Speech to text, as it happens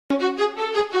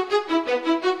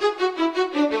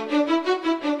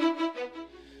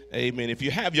Amen. If you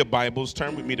have your Bibles,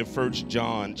 turn with me to 1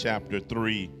 John chapter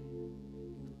 3.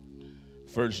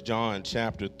 1 John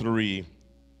chapter 3,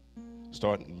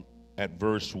 starting at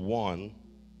verse 1.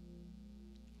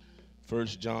 1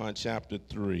 John chapter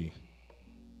 3.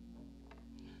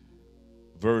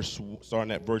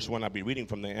 Starting at verse 1, I'll be reading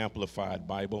from the Amplified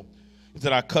Bible. It's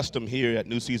our custom here at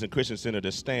New Season Christian Center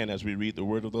to stand as we read the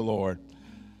word of the Lord.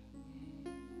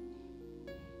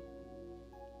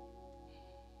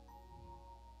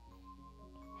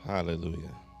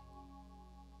 Hallelujah.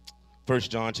 1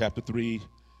 John chapter 3,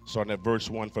 starting at verse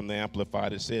 1 from the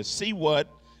Amplified, it says, "See what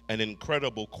an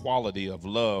incredible quality of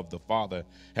love the Father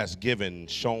has given,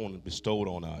 shown, and bestowed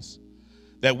on us,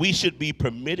 that we should be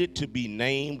permitted to be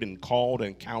named and called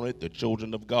and counted the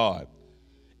children of God.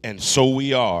 And so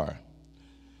we are.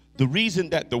 The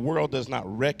reason that the world does not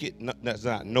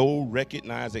know,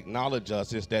 recognize, acknowledge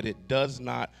us is that it does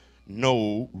not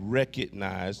know,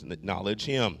 recognize, and acknowledge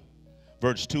Him.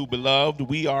 Verse 2, beloved,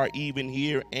 we are even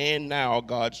here and now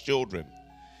God's children.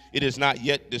 It is not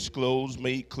yet disclosed,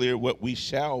 made clear what we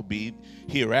shall be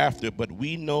hereafter, but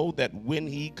we know that when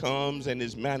He comes and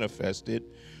is manifested,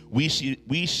 we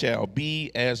shall be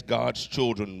as God's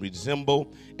children,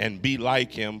 resemble and be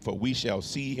like Him, for we shall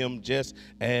see Him just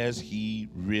as He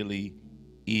really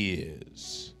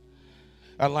is."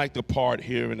 I like the part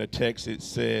here in the text. It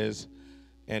says,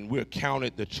 and we're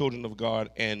counted the children of God,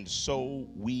 and so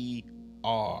we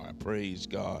are. Praise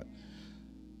God.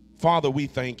 Father, we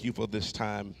thank you for this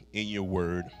time in your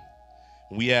word.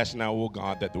 We ask now, oh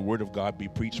God, that the word of God be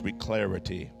preached with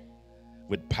clarity,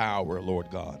 with power,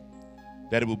 Lord God,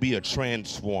 that it will be a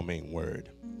transforming word.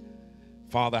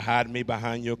 Father, hide me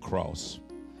behind your cross.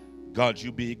 God,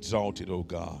 you be exalted, oh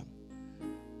God,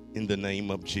 in the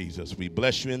name of Jesus. We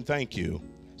bless you and thank you.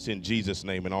 It's in Jesus'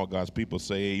 name, and all God's people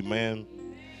say amen.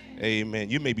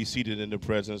 Amen. You may be seated in the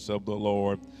presence of the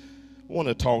Lord. I want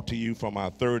to talk to you from our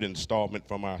third installment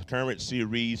from our current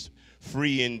series,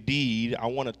 Free Indeed. I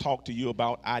want to talk to you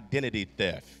about identity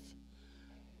theft.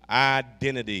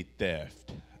 Identity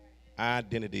theft.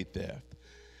 Identity theft.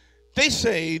 They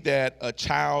say that a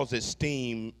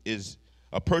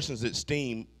person's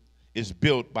esteem is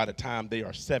built by the time they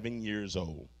are 7 years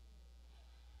old.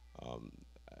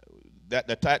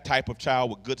 That type of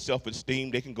child with good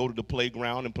self-esteem, they can go to the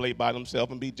playground and play by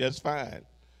themselves and be just fine.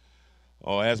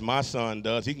 Or as my son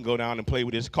does, he can go down and play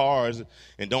with his cars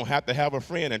and don't have to have a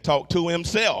friend and talk to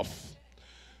himself.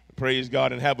 Praise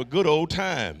God, and have a good old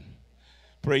time.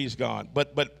 Praise God.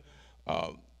 But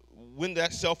when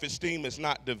that self-esteem is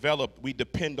not developed, we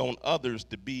depend on others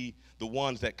to be the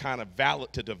ones that kind of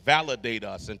validate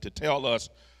us and to tell us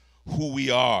who we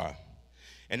are.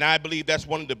 And I believe that's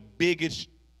one of the biggest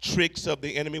tricks of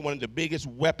the enemy, one of the biggest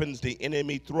weapons the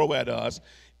enemy throw at us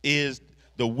is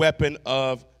the weapon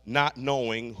of not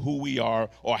knowing who we are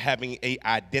or having an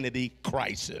identity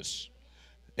crisis.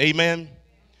 Amen.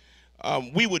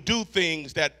 We would do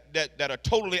things that are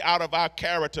totally out of our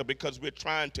character because we're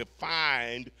trying to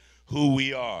find who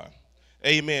we are.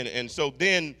 Amen. And so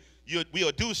then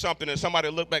we'll do something and somebody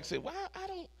will look back and say, well, I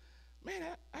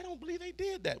don't believe they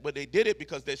did that. But they did it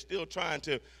because they're still trying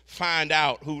to find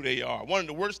out who they are. One of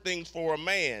the worst things for a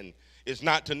man is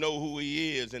not to know who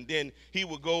he is. And then he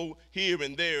will go here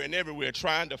and there and everywhere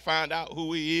trying to find out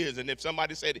who he is. And if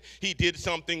somebody said he did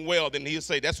something well, then he'll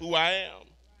say, that's who I am.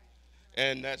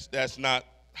 And that's not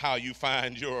how you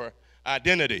find your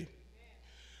identity.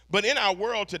 But in our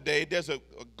world today, there's a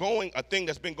thing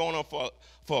that's been going on for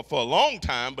a long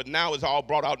time, but now it's all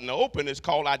brought out in the open. It's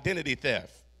called identity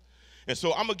theft. And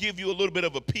so I'm going to give you a little bit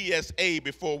of a PSA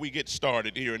before we get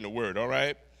started here in the Word, all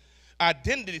right?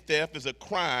 Identity theft is a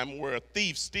crime where a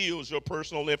thief steals your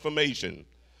personal information,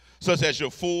 such as your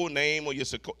full name or your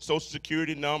social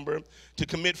security number, to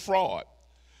commit fraud.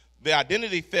 The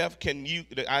identity thief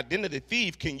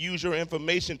can use your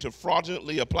information to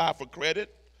fraudulently apply for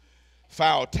credit,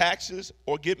 file taxes,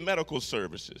 or get medical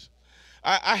services.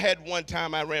 I had one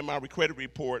time I ran my credit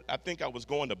report. I think I was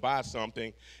going to buy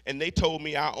something, and they told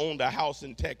me I owned a house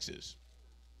in Texas.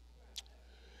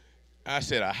 I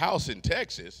said, a house in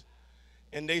Texas?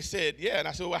 And they said, yeah. And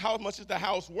I said, well, how much is the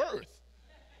house worth?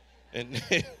 And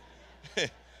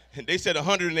they said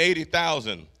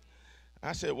 $180,000.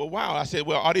 I said, well, wow. I said,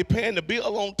 well, are they paying the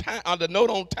bill on time, or the note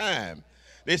on time?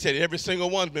 They said every single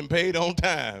one's been paid on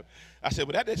time. I said,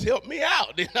 well, that just helped me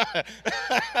out.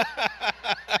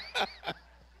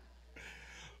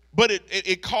 But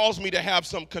it caused me to have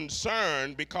some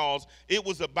concern because it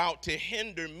was about to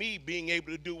hinder me being able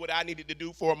to do what I needed to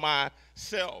do for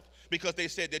myself. Because they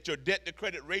said that your debt to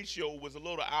credit ratio was a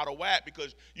little out of whack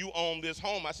because you own this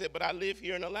home. I said, but I live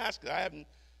here in Alaska. I haven't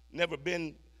never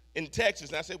been in Texas.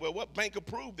 And I said, well, what bank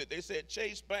approved it? They said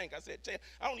Chase Bank. I said,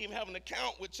 I don't even have an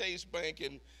account with Chase Bank.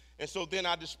 And so then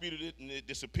I disputed it and it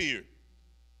disappeared.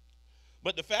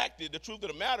 But the truth of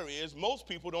the matter is, most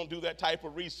people don't do that type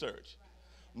of research.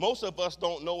 Most of us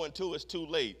don't know until it's too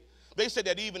late. They said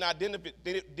that even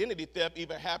identity theft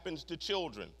even happens to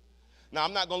children. Now,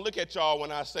 I'm not going to look at y'all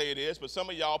when I say this, but some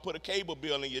of y'all put a cable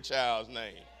bill in your child's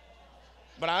name.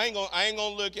 But I ain't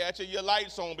gonna look at you. Your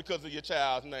lights on because of your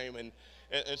child's name. And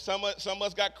some of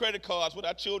us got credit cards with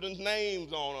our children's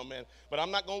names on them. But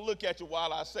I'm not going to look at you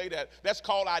while I say that. That's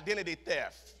called identity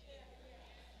theft.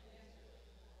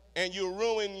 And you're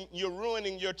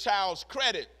ruining your child's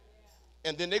credit.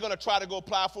 And then they're going to try to go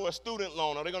apply for a student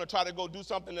loan, or they're going to try to go do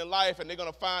something in life, and they're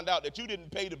going to find out that you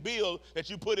didn't pay the bill that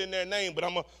you put in their name. But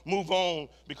I'm going to move on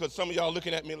because some of y'all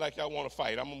looking at me like y'all want to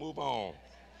fight. I'm going to move on.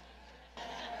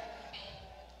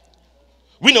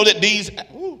 We know that these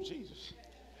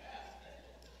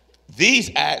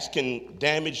acts can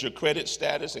damage your credit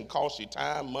status and cost you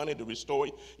time, money to restore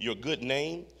your good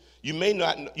name. You may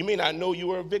not know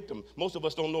you are a victim. Most of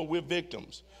us don't know we're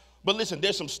victims. But listen,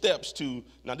 there's some steps to,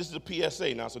 now this is a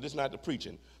PSA now, so this is not the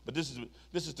preaching, but this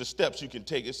is the steps you can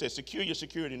take. It says secure your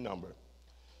security number,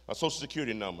 a social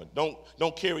security number.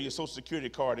 Don't carry your social security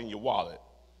card in your wallet.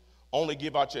 Only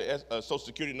give out your social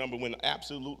security number when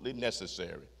absolutely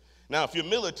necessary. Now, if you're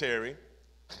military,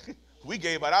 we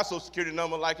gave out our social security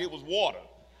number like it was water,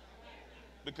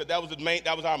 because that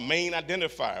was our main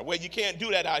identifier. Well, you can't do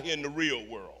that out here in the real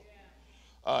world.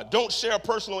 Don't share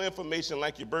personal information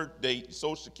like your birth date,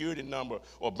 social security number,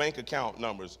 or bank account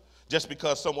numbers just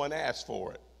because someone asked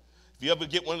for it. If you ever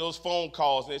get one of those phone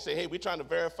calls and they say, hey, we're trying to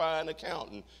verify an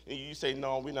account, and you say,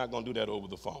 no, we're not going to do that over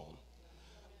the phone.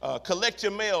 Collect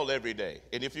your mail every day.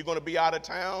 And if you're going to be out of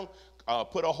town,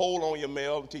 put a hold on your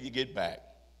mail until you get back.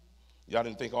 Y'all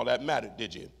didn't think all that mattered,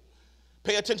 did you?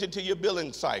 Pay attention to your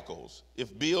billing cycles.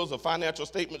 If bills or financial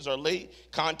statements are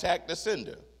late, contact the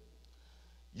sender.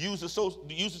 Use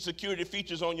the security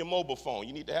features on your mobile phone.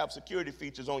 You need to have security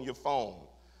features on your phone.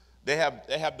 They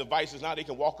have devices now. They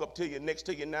can walk up to you, next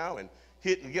to you now, and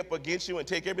get up against you and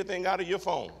take everything out of your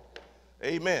phone.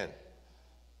 Amen.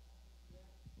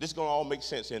 This is going to all make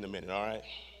sense in a minute, all right?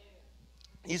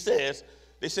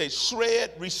 They say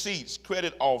shred receipts,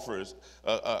 credit offers,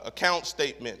 account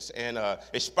statements, and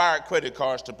expired credit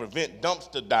cards to prevent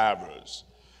dumpster divers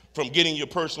from getting your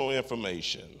personal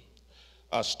information.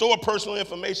 Store personal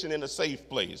information in a safe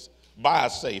place. Buy a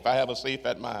safe. I have a safe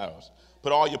at my house.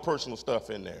 Put all your personal stuff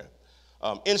in there.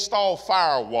 Install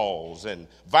firewalls and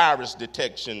virus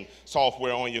detection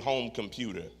software on your home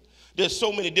computer. There's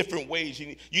so many different ways.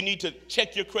 You need to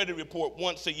check your credit report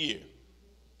once a year.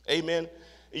 Amen.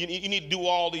 You need to do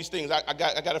all these things. I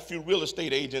got a few real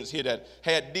estate agents here that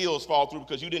had deals fall through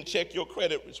because you didn't check your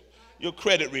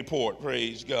credit report.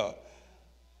 Praise God.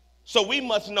 So we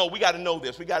must know, we got to know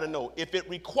this. We got to know if it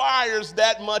requires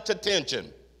that much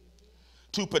attention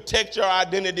to protect your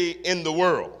identity in the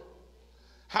world,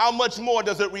 how much more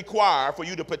does it require for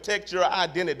you to protect your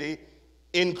identity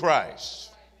in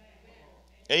Christ?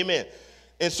 Amen.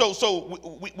 And so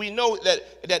we know that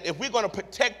if we're going to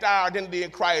protect our identity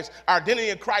in Christ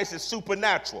is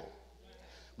supernatural,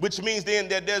 which means then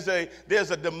that there's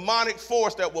a demonic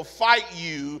force that will fight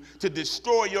you to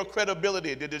destroy your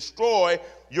credibility, to destroy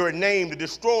your name, to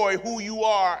destroy who you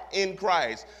are in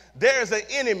Christ. There's an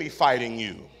enemy fighting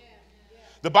you.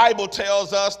 The Bible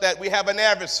tells us that we have an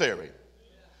adversary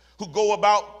who go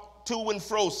about to and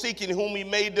fro seeking whom he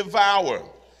may devour.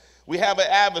 We have an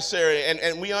adversary,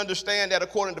 and we understand that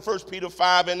according to 1 Peter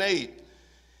 5 and 8.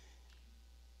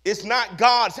 It's not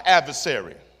God's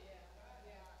adversary.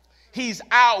 He's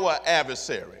our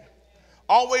adversary.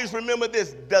 Always remember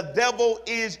this, the devil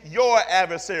is your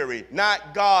adversary,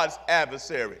 not God's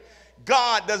adversary.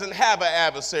 God doesn't have an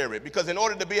adversary because in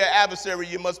order to be an adversary,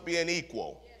 you must be an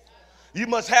equal. You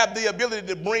must have the ability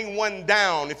to bring one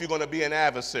down if you're going to be an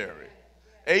adversary.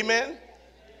 Amen?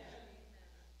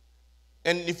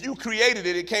 And if you created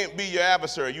it, it can't be your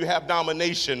adversary. You have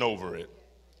domination over it.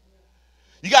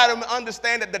 You got to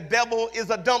understand that the devil is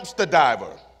a dumpster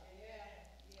diver.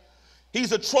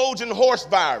 He's a Trojan horse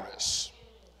virus.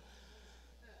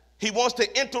 He wants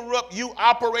to interrupt you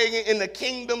operating in the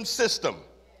kingdom system.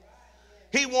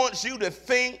 He wants you to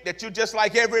think that you're just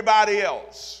like everybody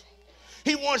else.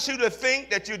 He wants you to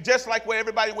think that you're just like where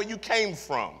you came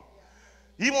from.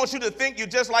 He wants you to think you're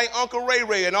just like Uncle Ray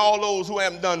Ray and all those who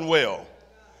haven't done well.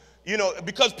 You know,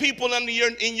 because people in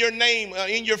your name,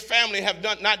 in your family have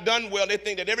not done well, they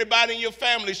think that everybody in your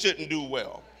family shouldn't do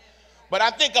well. But I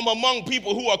think I'm among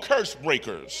people who are curse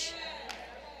breakers.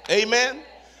 Amen.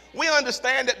 We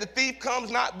understand that the thief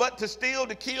comes not but to steal,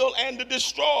 to kill, and to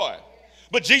destroy.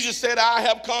 But Jesus said, I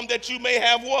have come that you may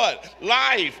have what?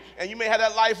 Life. And you may have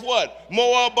that life what?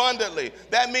 More abundantly.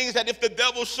 That means that if the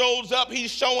devil shows up,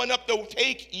 he's showing up to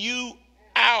take you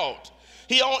out.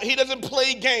 He doesn't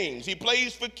play games. He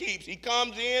plays for keeps. He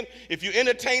comes in. If you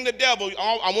entertain the devil,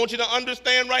 I want you to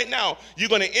understand right now, you're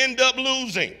going to end up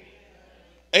losing.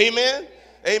 Amen?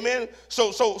 Amen?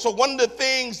 So one of the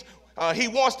things he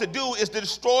wants to do is to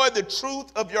destroy the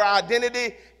truth of your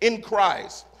identity in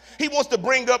Christ. He wants to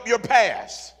bring up your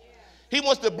past. He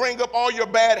wants to bring up all your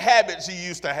bad habits you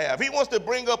used to have. He wants to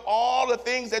bring up all the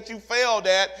things that you failed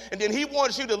at, and then he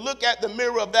wants you to look at the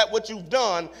mirror of that what you've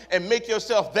done and make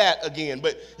yourself that again.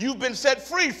 But you've been set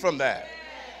free from that.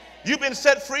 You've been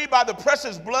set free by the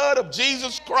precious blood of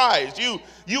Jesus Christ.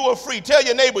 You are free. Tell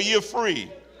your neighbor you're free.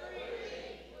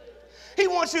 He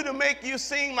wants you to make you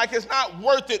seem like it's not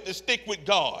worth it to stick with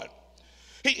God.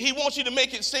 He wants you to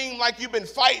make it seem like you've been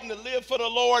fighting to live for the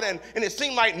Lord, and it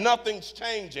seems like nothing's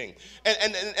changing.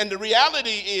 And the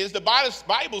reality is, the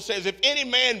Bible says, if any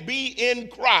man be in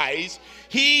Christ,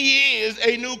 he is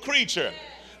a new creature.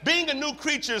 Being a new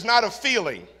creature is not a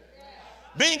feeling.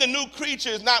 Being a new creature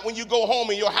is not when you go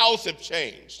home and your house has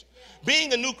changed.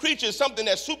 Being a new creature is something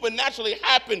that supernaturally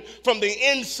happened from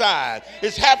the inside.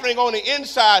 It's happening on the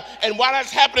inside. And while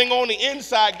that's happening on the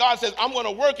inside, God says, I'm going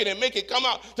to work it and make it come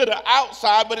out to the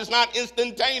outside, but it's not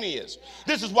instantaneous.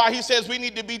 This is why he says we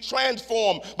need to be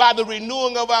transformed by the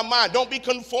renewing of our mind. Don't be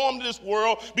conformed to this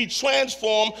world. Be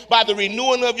transformed by the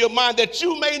renewing of your mind, that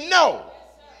you may know.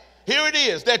 Here it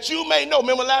is, that you may know.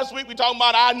 Remember last week we talked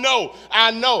about I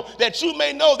know, that you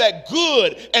may know that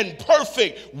good and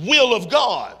perfect will of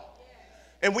God.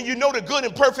 And when you know the good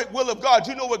and perfect will of God,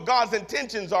 you know what God's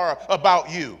intentions are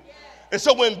about you. And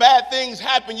so when bad things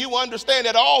happen, you understand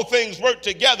that all things work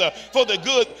together for the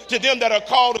good to them that are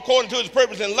called according to his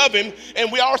purpose and love him.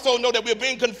 And we also know that we're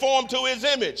being conformed to his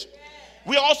image.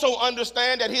 We also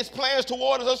understand that his plans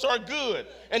towards us are good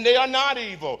and they are not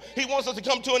evil. He wants us to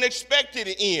come to an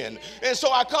expected end. And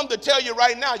so I come to tell you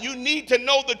right now, you need to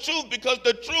know the truth, because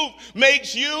the truth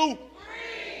makes you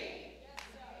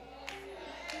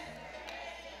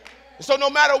so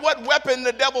no matter what weapon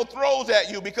the devil throws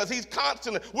at you, because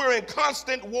we're in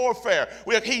constant warfare.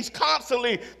 He's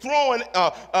constantly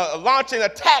launching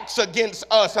attacks against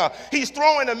us. He's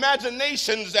throwing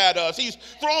imaginations at us. He's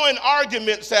throwing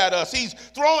arguments at us. He's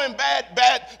throwing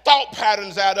bad thought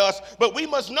patterns at us. But we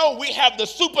must know we have the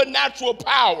supernatural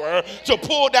power to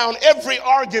pull down every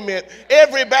argument,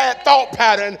 every bad thought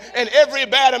pattern, and every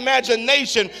bad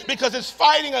imagination, because it's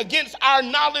fighting against our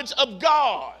knowledge of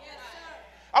God.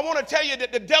 I want to tell you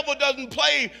that the devil doesn't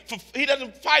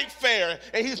fight fair,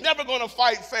 and he's never going to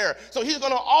fight fair. So you're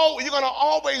going to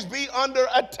always be under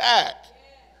attack,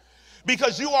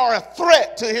 because you are a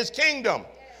threat to his kingdom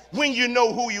when you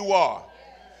know who you are.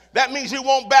 That means you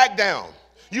won't back down.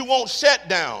 You won't shut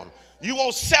down. You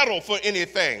won't settle for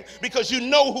anything, because you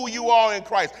know who you are in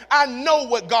Christ. I know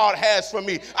what God has for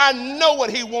me. I know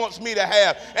what he wants me to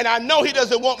have. And I know he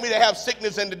doesn't want me to have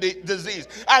sickness and disease.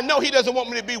 I know he doesn't want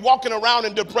me to be walking around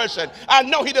in depression. I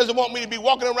know he doesn't want me to be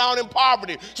walking around in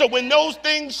poverty. So when those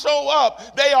things show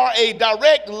up, they are a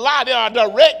direct lie. They are a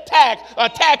direct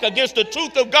attack against the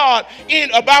truth of God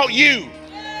about you.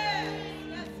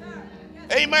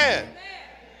 Amen.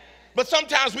 But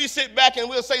sometimes we sit back and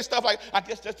we'll say stuff like, I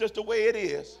guess that's just the way it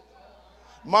is.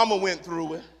 Mama went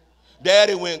through it.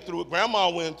 Daddy went through it. Grandma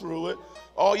went through it.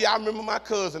 Oh, yeah, I remember my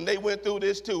cousin. They went through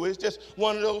this too. It's just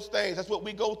one of those things. That's what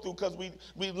we go through, because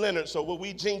we Leonard, or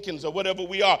we Jenkins, or whatever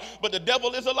we are. But the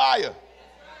devil is a liar.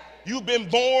 You've been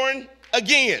born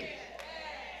again.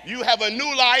 You have a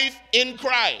new life in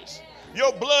Christ.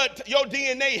 Your blood, your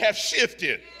DNA has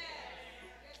shifted.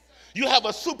 You have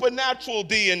a supernatural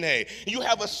DNA. You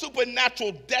have a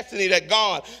supernatural destiny that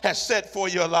God has set for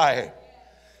your life.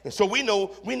 And so we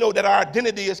know that our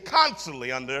identity is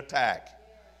constantly under attack.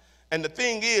 And the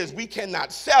thing is, we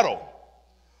cannot settle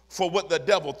for what the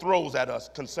devil throws at us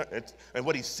and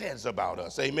what he says about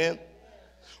us. Amen.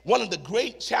 One of the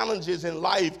great challenges in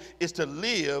life is to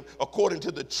live according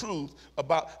to the truth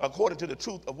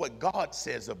of what God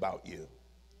says about you.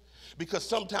 Because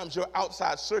sometimes your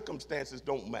outside circumstances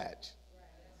don't match.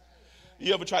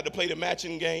 You ever tried to play the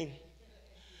matching game?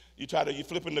 You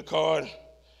flipping the card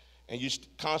and you're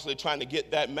constantly trying to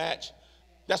get that match.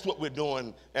 That's what we're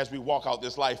doing as we walk out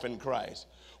this life in Christ.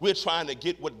 We're trying to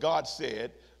get what God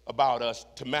said about us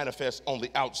to manifest on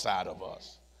the outside of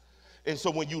us. And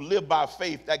so when you live by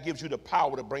faith, that gives you the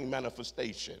power to bring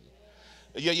manifestation.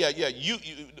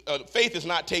 Faith is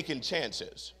not taking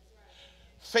chances.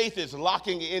 Faith is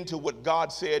locking into what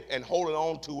God said and holding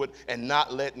on to it and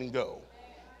not letting go.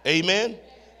 Amen.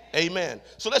 Amen.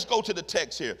 So let's go to the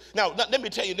text here. Now, let me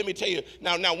tell you.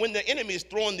 Now, when the enemy is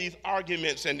throwing these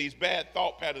arguments and these bad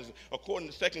thought patterns, according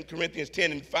to 2 Corinthians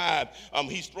 10 and 5,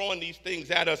 he's throwing these things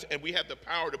at us, and we have the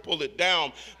power to pull it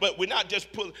down. But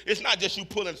it's not just you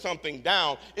pulling something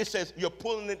down. It says you're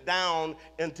pulling it down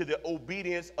into the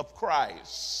obedience of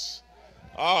Christ.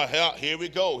 Oh, hell, here we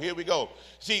go.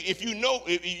 See, if you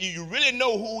really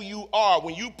know who you are,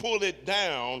 when you pull it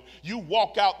down, you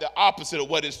walk out the opposite of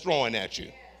what it's throwing at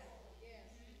you.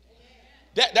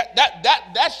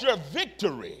 That's your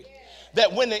victory.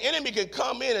 That when the enemy can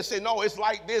come in and say, no, it's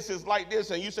like this,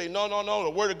 and you say, no, the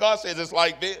word of God says it's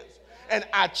like this. And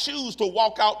I choose to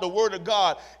walk out the word of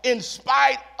God in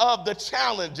spite of the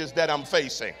challenges that I'm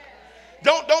facing.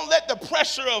 Don't let the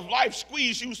pressure of life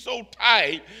squeeze you so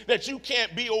tight that you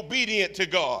can't be obedient to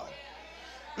God.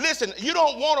 Listen, you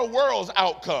don't want a world's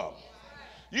outcome.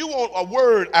 You want a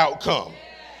word outcome.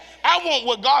 I want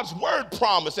what God's word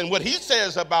promised and what he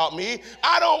says about me.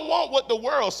 I don't want what the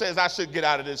world says I should get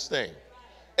out of this thing.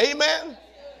 Amen?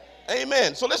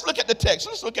 Amen. So let's look at the text.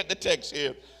 Let's look at the text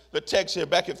here. The text here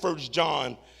back at 1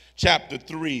 John chapter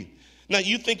 3. Now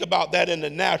you think about that in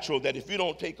the natural, that if you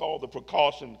don't take all the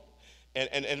precautions,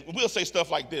 and we'll say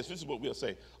stuff like this. This is what we'll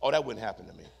say. Oh, that wouldn't happen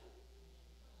to me.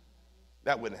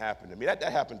 That wouldn't happen to me. That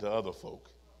happened to other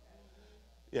folk.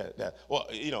 Yeah,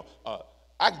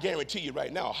 I can guarantee you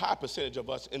right now, a high percentage of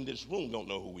us in this room don't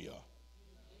know who we are.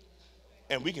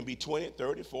 And we can be 20,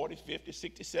 30, 40, 50,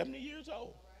 60, 70 years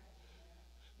old.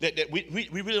 That we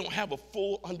really don't have a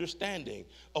full understanding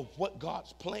of what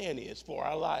God's plan is for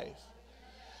our life.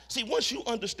 See, once you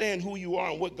understand who you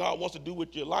are and what God wants to do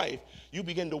with your life, you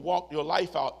begin to walk your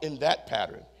life out in that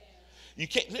pattern. You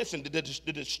can't, listen, the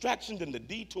distractions and the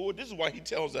detour, this is why he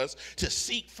tells us to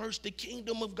seek first the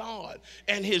kingdom of God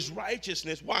and his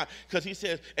righteousness. Why? Because he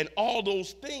says, and all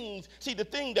those things, see, the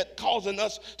thing that causing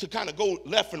us to kind of go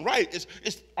left and right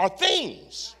are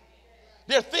things.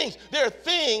 They're things. There are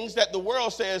things that the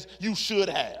world says you should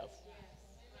have.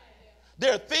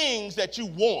 There are things that you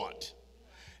want.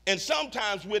 And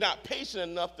sometimes we're not patient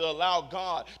enough to allow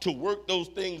God to work those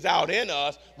things out in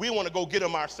us. We want to go get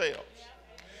them ourselves.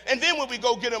 And then when we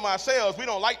go get them ourselves, we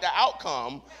don't like the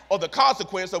outcome or the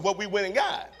consequence of what we went and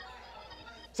got.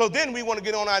 So then we want to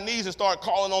get on our knees and start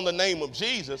calling on the name of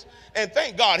Jesus. And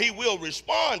thank God he will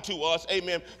respond to us,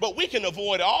 amen. But we can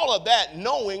avoid all of that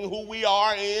knowing who we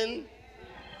are in.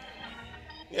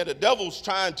 Yeah, the devil's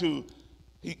trying to,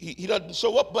 he doesn't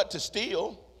show up but to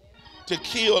steal, to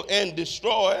kill and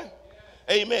destroy.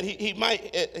 Amen.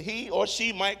 He or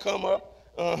she might come up.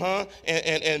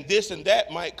 And this and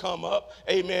that might come up,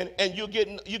 amen, and you're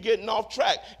getting off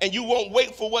track, and you won't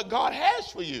wait for what God has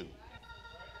for you.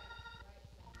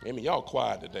 Amen. Y'all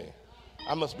quiet today.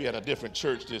 I must be at a different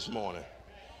church this morning.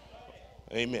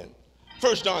 Amen.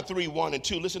 1 John 3, 1 and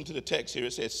 2, listen to the text here.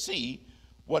 It says, see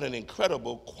what an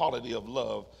incredible quality of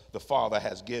love the Father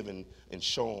has given and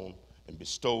shown and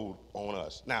bestowed on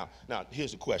us. Now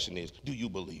here's the question is, do you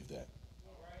believe that?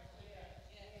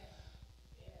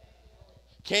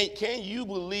 Can you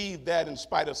believe that in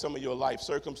spite of some of your life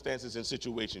circumstances and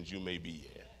situations you may be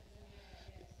in?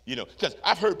 You know, because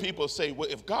I've heard people say, well,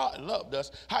 if God loved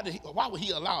us, why would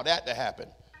he allow that to happen?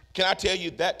 Can I tell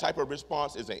you that type of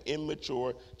response is an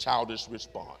immature, childish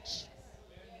response.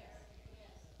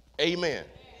 Amen.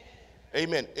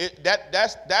 Amen.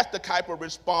 That's the type of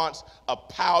response a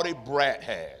pouty brat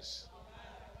has.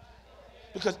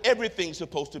 Because everything's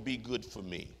supposed to be good for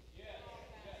me.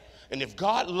 And if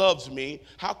God loves me,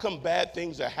 how come bad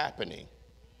things are happening?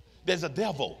 There's a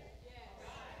devil.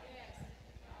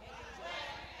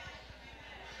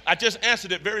 I just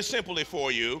answered it very simply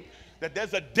for you, that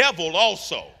there's a devil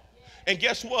also. And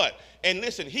guess what? And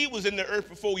listen, he was in the earth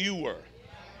before you were.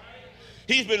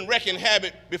 He's been wreaking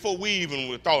havoc before we even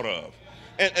were thought of.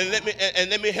 And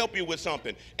let me help you with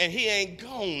something. And he ain't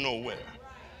gone nowhere.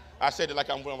 I said it like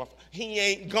I'm going. He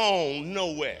ain't gone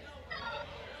nowhere.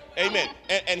 Amen.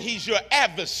 And he's your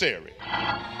adversary.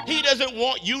 He doesn't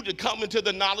want you to come into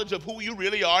the knowledge of who you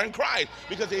really are in Christ.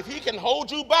 Because if he can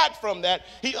hold you back from that,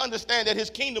 he understands that his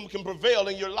kingdom can prevail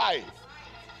in your life.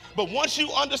 But once you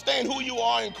understand who you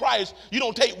are in Christ, you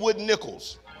don't take wooden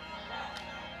nickels.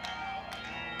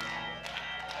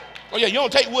 Oh yeah, you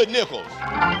don't take wooden nickels.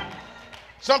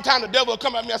 Sometimes the devil will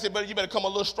come at me, I say, but you better come a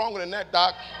little stronger than that,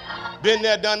 Doc. Been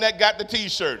there, done that, got the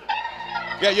t-shirt.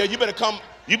 Yeah, you better come.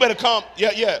 You better come,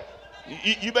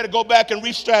 you better go back and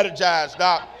re-strategize,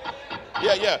 Doc.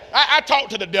 Yeah. I talk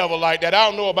to the devil like that. I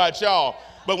don't know about y'all.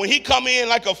 But when he come in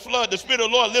like a flood, the Spirit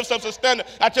of the Lord lifts up the standard.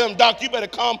 I tell him, Doc, you better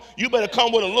come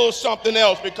with a little something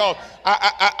else, because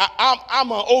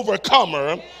I'm an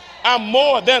overcomer. I'm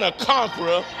more than a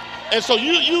conqueror. And so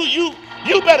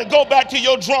you better go back to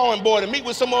your drawing board and meet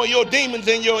with some of your demons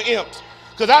and your imps,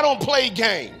 because I don't play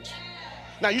games.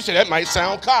 Now you say that might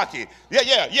sound cocky.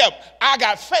 Yeah. I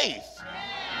got faith.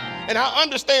 And I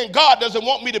understand God doesn't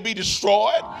want me to be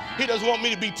destroyed. He doesn't want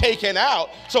me to be taken out.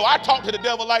 So I talk to the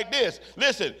devil like this.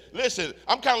 Listen.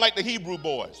 I'm kind of like the Hebrew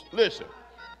boys. Listen.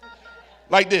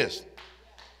 Like this.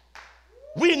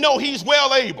 We know he's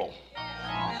well able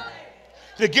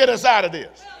to get us out of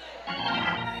this.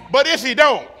 But if he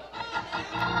don't,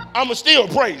 I'ma still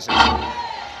praise him.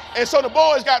 And so the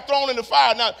boys got thrown in the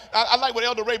fire. Now, I like what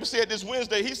Elder Raven said this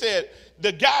Wednesday. He said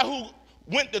the guy who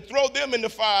went to throw them in the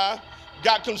fire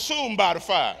got consumed by the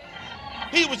fire.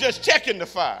 He was just checking the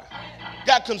fire.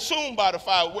 Got consumed by the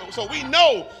fire. So we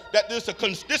know that this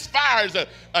fire is a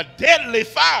deadly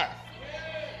fire.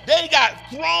 They got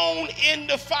thrown in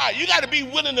the fire. You got to be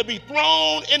willing to be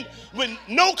thrown in with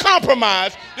no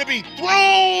compromise, to be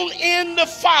thrown in the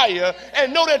fire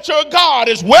and know that your God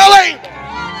is well able.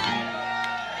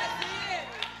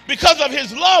 Because of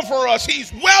his love for us,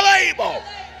 he's well able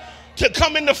to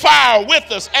come in the fire with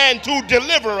us and to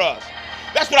deliver us.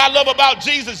 That's what I love about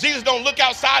Jesus. Jesus don't look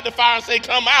outside the fire and say,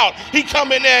 come out. He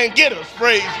come in there and get us,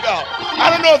 praise God. I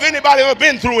don't know if anybody ever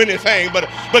been through anything, but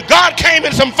God came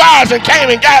in some fires and came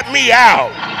and got me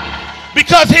out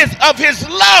because of his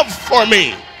love for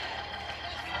me.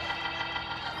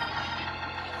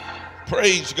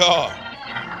 Praise God.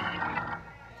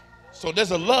 So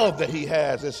there's a love that he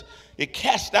has. It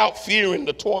casts out fear and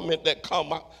the torment that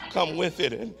come with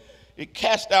it. And it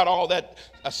casts out all that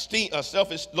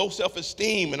low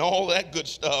self-esteem and all that good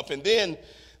stuff. And then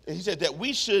he said that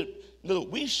we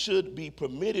should be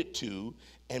permitted to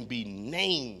and be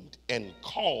named and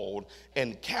called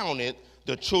and counted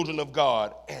the children of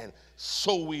God. And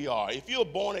so we are. If you're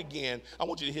born again, I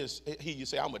want you to hear you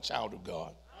say, I'm a child of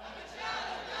God. I'm a child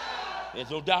of God. There's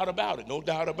no doubt about it. No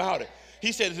doubt about it.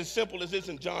 He says as simple as this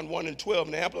in John 1:12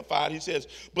 in the Amplified. He says,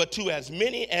 but to as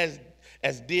many as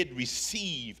did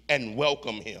receive and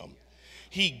welcome him,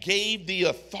 he gave the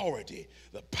authority,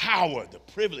 the power, the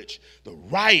privilege, the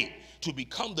right to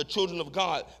become the children of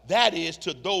God. That is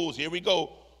to those, here we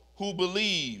go, who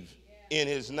believe in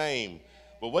his name.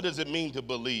 But what does it mean to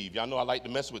believe? Y'all know I like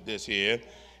to mess with this here.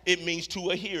 It means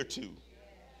to adhere to,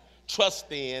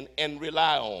 trust in, and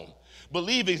rely on.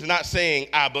 Believing is not saying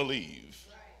I believe.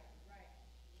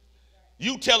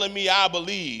 You telling me I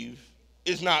believe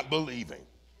is not believing.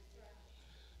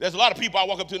 There's a lot of people I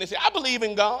walk up to and they say, I believe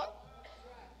in God.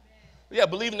 Yeah,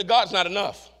 believing in God's not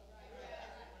enough.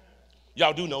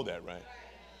 Y'all do know that, right?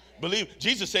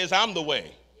 Jesus says, I'm the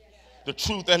way, the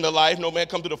truth, and the life. No man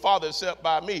come to the Father except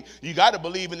by me. You got to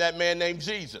believe in that man named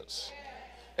Jesus.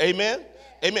 Amen?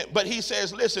 Amen. But he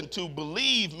says, listen, to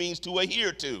believe means to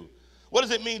adhere to. What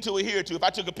does it mean to adhere to? If I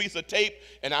took a piece of tape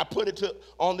and I put it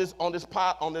on this what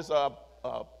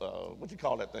do you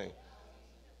call that thing?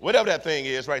 Whatever that thing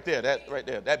is right there,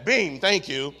 that beam, thank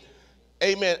you.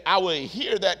 Amen. I will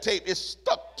hear that tape.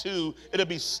 It'll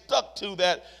be stuck to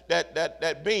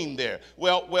that beam there.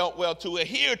 Well, to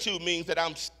adhere to means that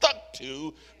I'm stuck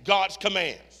to God's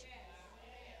commands.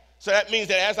 So that means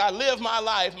that as I live my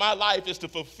life is to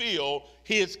fulfill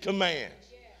his commands.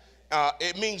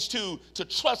 It means to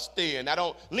trust in. I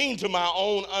don't lean to my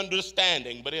own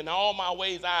understanding, but in all my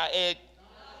ways I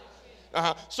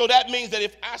So that means that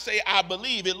if I say I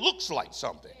believe, it looks like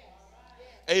something.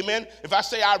 Amen. If I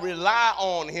say I rely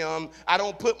on him, I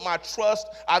don't put my trust,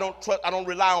 I don't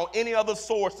rely on any other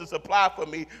source to supply for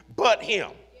me but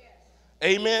him.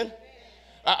 Amen.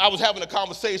 I was having a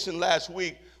conversation last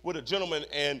week with a gentleman,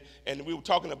 and we were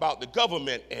talking about the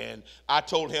government, and I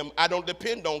told him I don't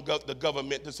depend on the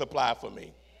government to supply for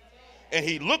me. And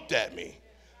he looked at me.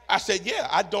 I said, yeah,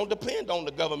 I don't depend on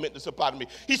the government to supply to me.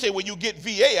 He said, well, you get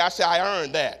VA. I said, I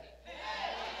earned that.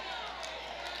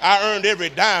 I earned every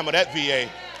dime of that VA.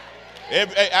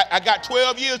 I got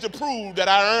 12 years to prove that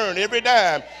I earned every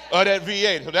dime of that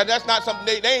VA. So that's not something,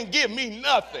 they ain't give me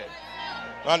nothing.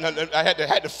 I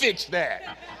had to fix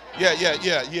that.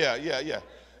 Yeah.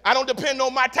 I don't depend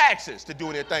on my taxes to do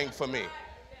anything for me.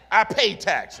 I pay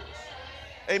taxes.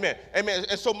 Amen.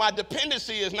 And so my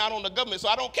dependency is not on the government. So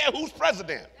I don't care who's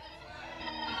president.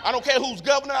 I don't care who's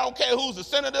governor. I don't care who's the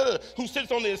senator, who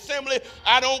sits on the assembly.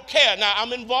 I don't care. Now,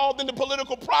 I'm involved in the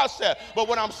political process. But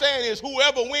what I'm saying is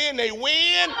whoever win, they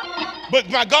win. But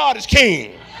my God is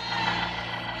king.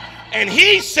 And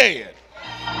he said,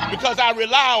 because I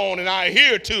rely on and I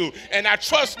adhere to and I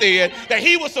trust in that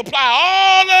he will supply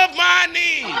all of my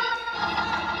needs.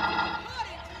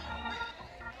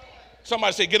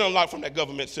 Somebody say, get unlocked from that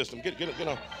government system. Get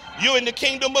on. You're in the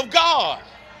kingdom of God.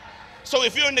 So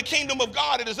if you're in the kingdom of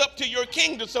God, it is up to your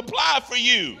king to supply for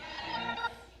you.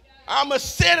 I'm a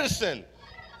citizen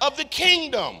of the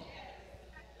kingdom.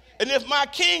 And if my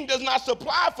king does not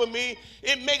supply for me,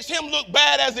 it makes him look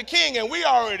bad as a king, and we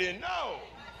already know.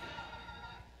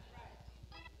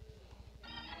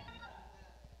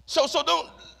 So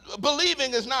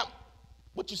believing is not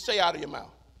what you say out of your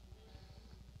mouth.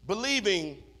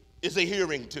 Believing is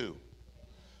adhering to,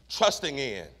 trusting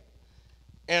in,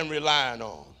 and relying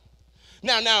on.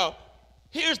 Now,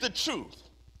 here's the truth.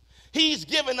 He's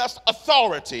given us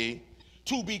authority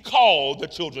to be called the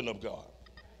children of God.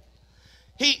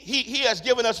 He has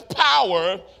given us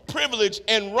power, privilege,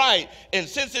 and right. And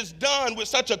since it's done with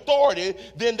such authority,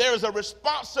 then there's a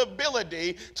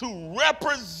responsibility to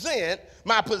represent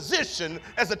my position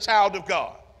as a child of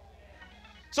God.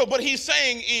 So what he's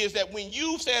saying is that when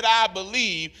you said, I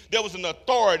believe, there was an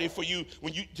authority for you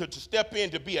when you to step in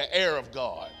to be an heir of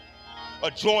God, a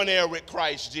joint heir with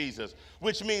Christ Jesus,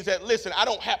 which means that, listen, I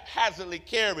don't haphazardly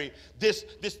carry this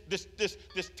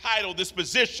title, this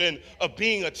position of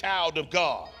being a child of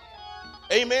God.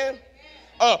 Amen?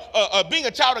 Being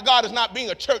a child of God is not being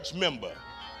a church member.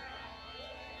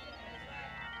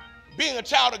 Being a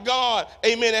child of God,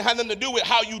 amen, it has nothing to do with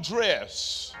how you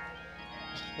dress.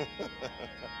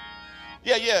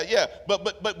 Yeah.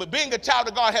 But being a child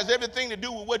of God has everything to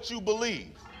do with what you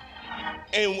believe.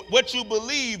 And what you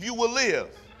believe, you will live.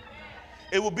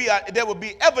 There will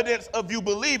be evidence of you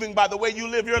believing by the way you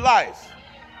live your life.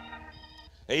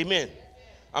 Amen.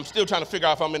 I'm still trying to figure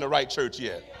out if I'm in the right church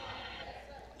yet.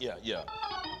 Yeah.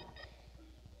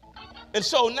 And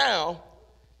so now,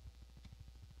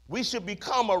 we should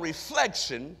become a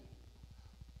reflection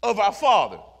of our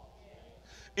Father.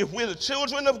 If we're the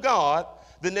children of God,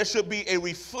 then there should be a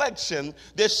reflection.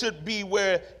 There should be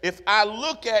where if I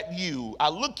look at you, I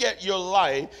look at your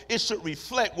life, it should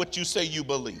reflect what you say you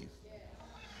believe.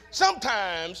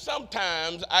 Sometimes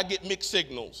I get mixed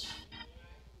signals.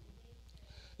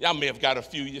 Y'all may have got a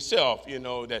few yourself,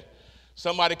 that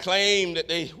somebody claimed that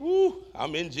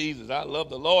I'm in Jesus, I love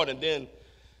the Lord, and then,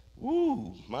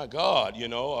 my God,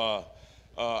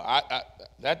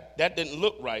 that didn't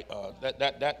look right.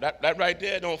 That right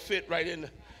there don't fit right in.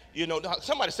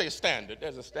 Somebody say standard.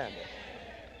 There's a standard.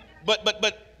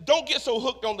 But don't get so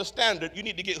hooked on the standard. You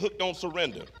need to get hooked on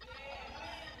surrender.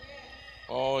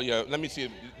 Oh yeah. Let me see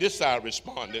if this side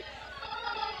responded.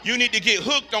 You need to get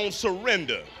hooked on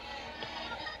surrender.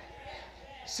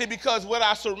 See, because what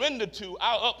I surrender to,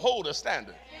 I'll uphold a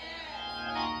standard.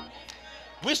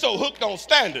 We're so hooked on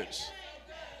standards.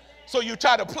 So you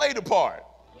try to play the part,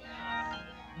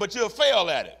 but you'll fail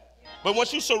at it. But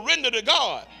once you surrender to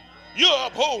God, you'll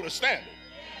uphold a standard.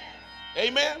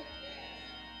 Amen?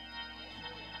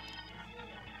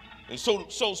 And so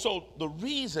the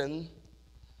reason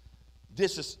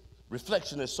this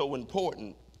reflection is so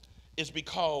important is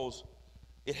because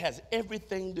it has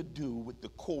everything to do with the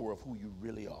core of who you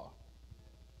really are.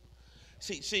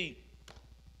 See,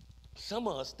 some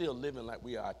of us still living like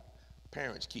we are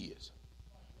parents' kids.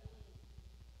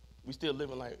 We still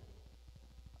living like,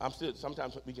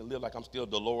 sometimes we can live like I'm still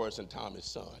Dolores and Tommy's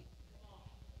son.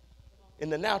 In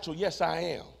the natural, yes, I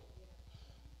am.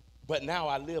 But now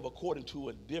I live according to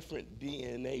a different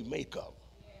DNA makeup.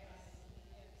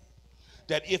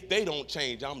 That if they don't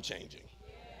change, I'm changing.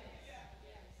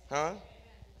 Huh?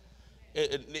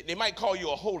 They might call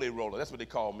you a holy roller. That's what they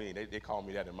call me. They call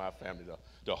me that in my family,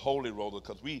 the holy roller,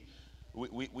 because we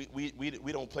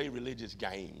don't play religious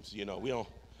games.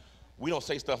 We don't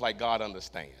say stuff like God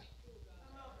understand.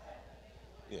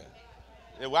 Yeah.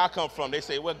 And where I come from, they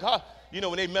say, well, God,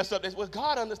 when they mess up, they say, well,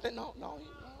 God understand. No.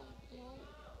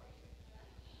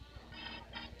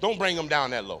 Don't bring them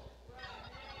down that low.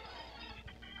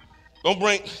 Don't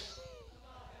bring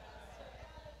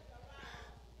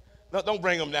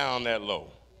them down that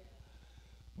low.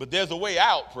 But there's a way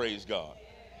out, praise God.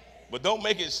 But don't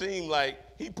make it seem like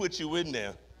he put you in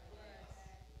there.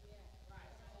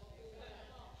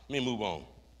 Let me move on.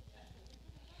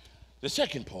 The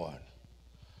second part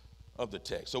of the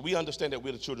text. So we understand that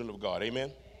we're the children of God.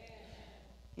 Amen?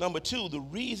 Number two, the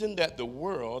reason that the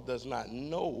world does not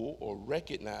know or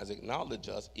acknowledge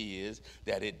us is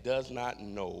that it does not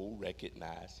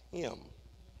recognize him.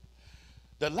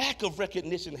 The lack of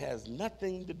recognition has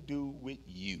nothing to do with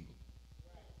you.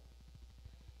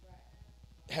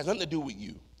 It has nothing to do with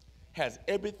you. It has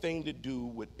everything to do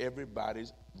with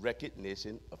everybody's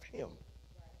recognition of him.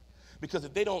 Because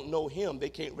if they don't know him, they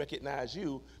can't recognize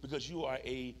you because you are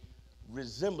a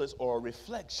resemblance or a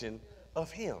reflection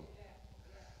of him.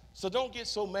 So don't get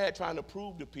so mad trying to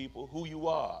prove to people who you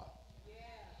are.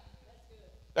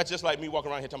 That's just like me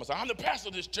walking around here telling myself, I'm the pastor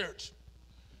of this church.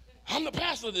 I'm the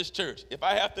pastor of this church. If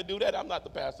I have to do that, I'm not the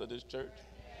pastor of this church.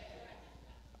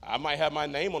 I might have my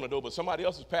name on the door, but somebody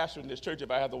else is pastoring this church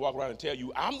if I have to walk around and tell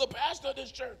you, I'm the pastor of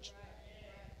this church.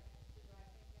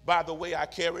 By the way I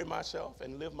carry myself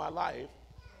and live my life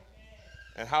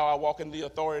and how I walk in the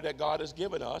authority that God has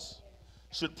given us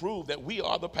should prove that we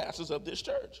are the pastors of this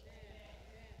church.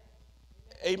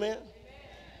 Amen?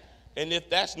 And if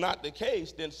that's not the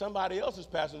case, then somebody else is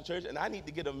pastoring the church, and I need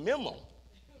to get a memo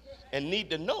and need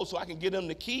to know so I can give them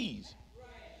the keys.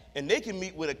 And they can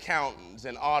meet with accountants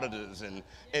and auditors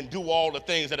and do all the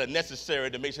things that are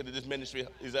necessary to make sure that this ministry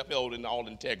is upheld in all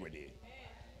integrity.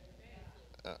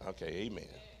 Okay, amen.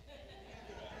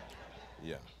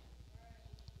 Yeah.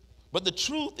 But the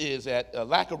truth is that a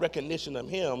lack of recognition of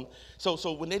him,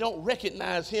 so when they don't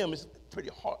recognize him, it's pretty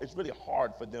hard. It's really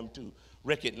hard for them to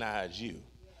recognize you.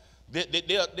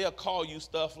 They'll call you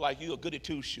stuff like you're a goody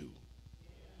two-shoe.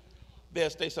 They'll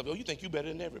say something, oh, you think you're better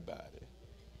than everybody.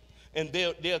 And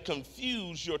they'll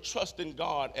confuse your trust in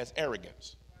God as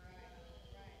arrogance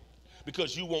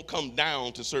because you won't come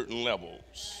down to certain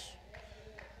levels.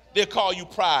 They'll call you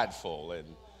prideful.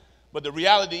 But the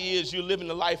reality is you're living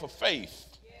the life of faith.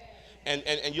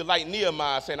 And you're like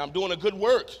Nehemiah saying, I'm doing a good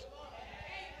work,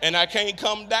 and I can't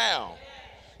come down.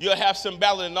 You'll have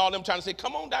Sanballat and all them trying to say,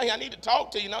 come on down here, I need to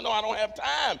talk to you. No, I don't have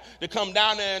time to come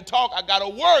down there and talk. I got a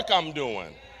work I'm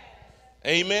doing.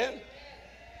 Amen?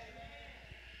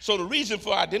 So the reason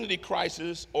for identity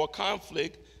crisis or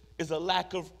conflict is a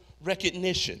lack of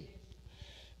recognition.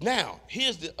 Now,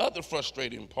 here's the other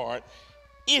frustrating part.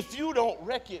 If you don't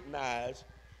recognize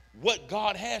what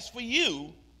God has for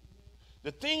you,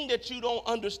 the thing that you don't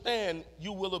understand,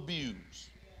 you will abuse.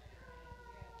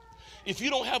 If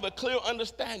you don't have a clear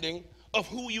understanding of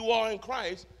who you are in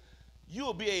Christ, you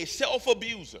will be a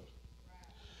self-abuser.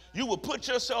 You will put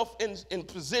yourself in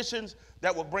positions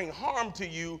that will bring harm to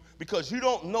you because you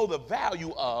don't know the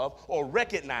value of or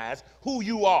recognize who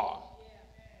you are.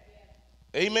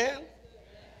 Amen?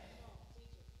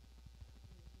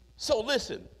 So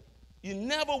listen, you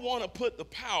never want to put the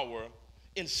power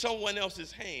in someone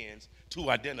else's hands to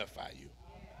identify you.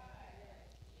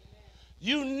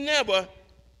 You never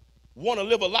want to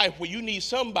live a life where you need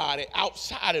somebody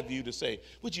outside of you to say,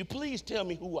 would you please tell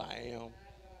me who I am?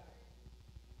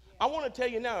 I want to tell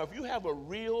you now, if you have a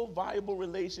real viable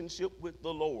relationship with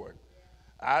the Lord,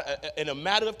 in a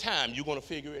matter of time, you're going to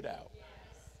figure it out.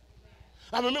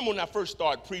 I remember when I first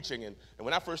started preaching, and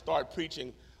when I first started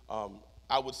preaching,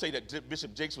 I would say that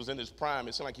Bishop Jakes was in his prime.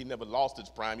 It seemed like he never lost his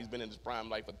prime. He's been in his prime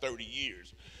like for 30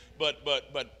 years. But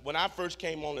when I first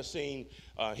came on the scene,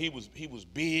 he was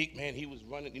big, man. He was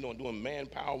running, doing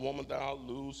manpower, woman thou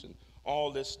loose, and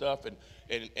all this stuff, and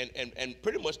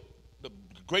pretty much the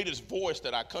greatest voice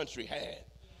that our country had.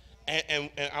 And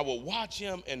I would watch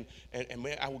him, and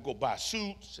man, I would go buy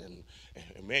suits, and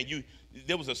man,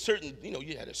 there was a certain,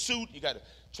 you had a suit, you got to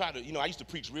try to, I used to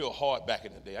preach real hard back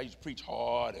in the day. I used to preach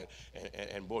hard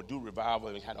and boy, do revival,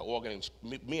 and had an organ,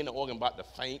 and me and the organ about to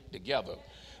faint together.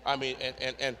 I mean,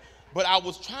 but I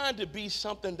was trying to be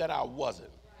something that I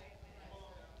wasn't.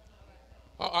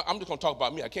 I'm just going to talk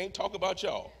about me. I can't talk about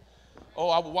y'all. Oh,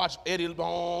 I would watch Eddie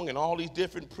Long and all these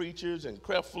different preachers and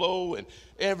Creflo and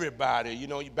everybody.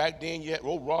 Back then you had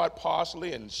Rod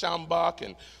Parsley and Shambach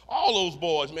and all those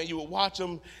boys, man. You would watch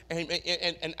them,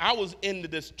 and I was into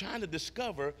this trying to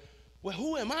discover, well,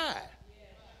 who am I?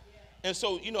 And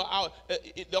so,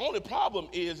 the only problem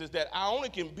is that I only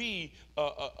can be,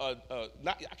 I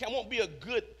won't be a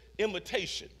good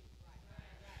imitation.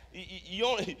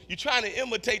 You're trying to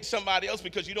imitate somebody else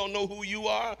because you don't know who you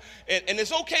are. And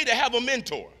it's okay to have a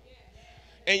mentor.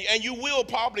 And you will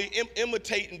probably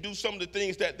imitate and do some of the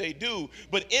things that they do.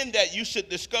 But in that, you should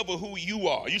discover who you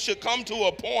are. You should come to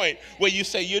a point where you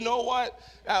say, you know what?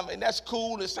 That's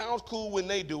cool. It sounds cool when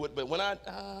they do it. But when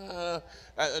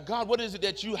God, what is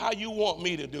it how you want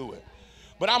me to do it?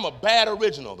 But I'm a bad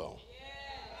original, though.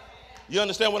 You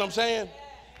understand what I'm saying?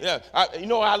 Yeah,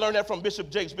 I learned that from Bishop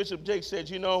Jakes. Bishop Jakes said,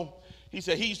 he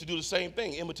said he used to do the same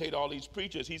thing, imitate all these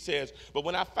preachers. He says, but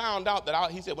when I found out that I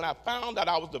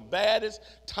was the baddest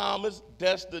Thomas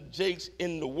Dexter Jakes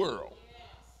in the world,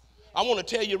 I want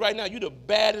to tell you right now, you're the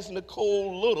baddest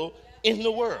Nicole Little in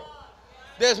the world.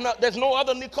 There's no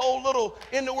other Nicole Little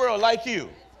in the world like you.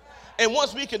 And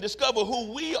once we can discover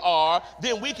who we are,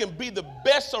 then we can be the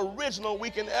best original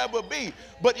we can ever be.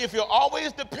 But if you're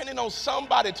always depending on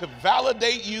somebody to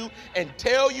validate you and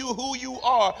tell you who you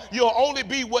are, you'll only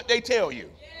be what they tell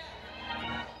you.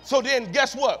 So then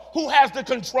guess what? Who has the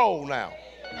control now?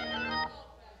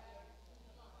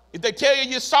 If they tell you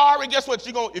you're sorry, guess what?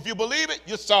 If you believe it,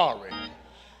 you're sorry.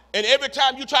 And every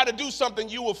time you try to do something,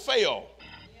 you will fail.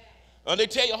 They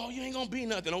tell you, oh, you ain't going to be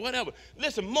nothing or whatever.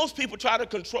 Listen, most people try to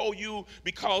control you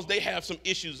because they have some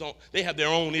issues. They have their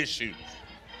own issues.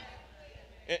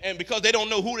 And because they don't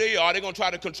know who they are, they're going to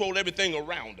try to control everything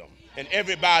around them and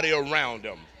everybody around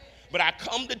them. But I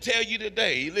come to tell you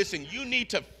today, listen, you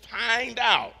need to find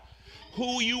out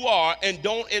who you are and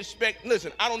don't expect,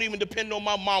 listen, I don't even depend on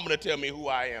my mama to tell me who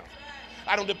I am.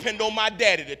 I don't depend on my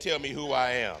daddy to tell me who I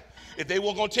am. If they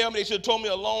were going to tell me, they should have told me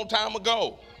a long time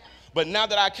ago. But now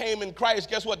that I came in Christ,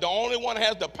 guess what? The only one that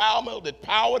has the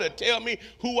power to tell me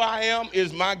who I am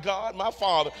is my God, my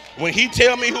Father. When he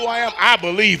tell me who I am, I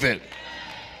believe it.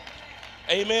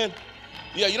 Amen.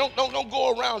 Yeah, you don't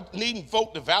go around needing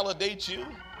folk to validate you.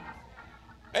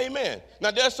 Amen.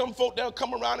 Now, there's some folk that'll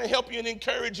come around and help you and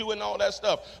encourage you and all that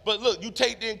stuff. But look, you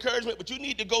take the encouragement, but you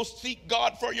need to go seek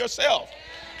God for yourself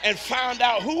and find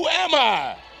out, who am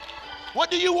I?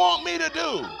 What do you want me to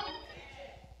do?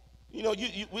 You know,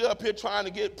 we're up here trying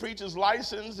to get preachers'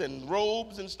 license and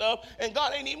robes and stuff, and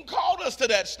God ain't even called us to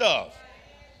that stuff.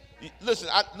 Listen,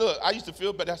 I used to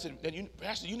feel bad. I said,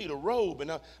 Pastor, you need a robe,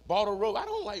 and I bought a robe. I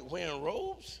don't like wearing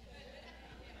robes.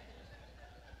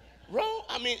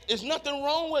 I mean, there's nothing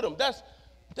wrong with them.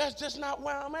 That's just not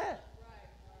where I'm at.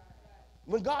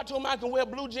 When God told me I can wear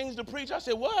blue jeans to preach, I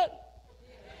said, what?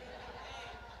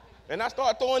 And I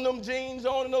started throwing them jeans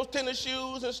on and those tennis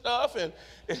shoes and stuff, and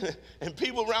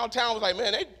people around town was like,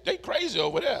 man, they crazy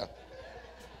over there.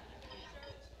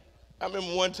 I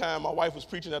remember one time my wife was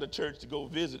preaching at a church to go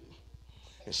visit,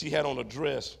 and she had on a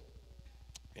dress,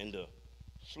 and the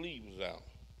sleeve was out.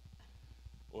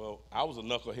 Well, I was a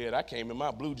knucklehead. I came in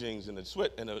my blue jeans and the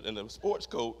sweat and the sports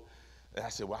coat. And I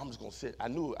said, well, I'm just going to sit. I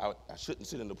knew I shouldn't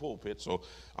sit in the pulpit, so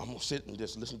I'm going to sit and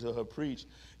just listen to her preach.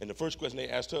 And the first question they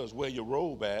asked her is, where your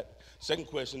robe at? Second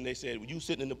question, they said, you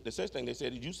sitting in the second thing, they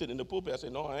said, did you sit in the pulpit? I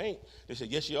said, no, I ain't. They said,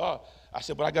 yes, you are. I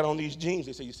said, but I got on these jeans.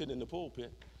 They said, you're sitting in the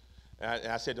pulpit. And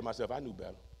I said to myself, I knew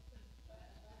better.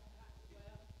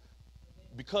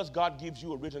 Because God gives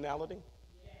you originality,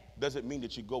 doesn't mean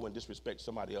that you go and disrespect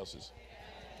somebody else's.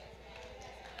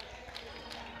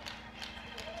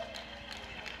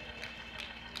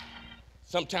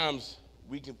 Sometimes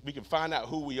we can find out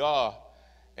who we are,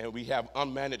 and we have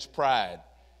unmanaged pride.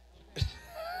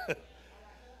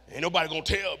 Ain't nobody gonna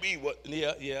tell me what.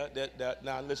 That.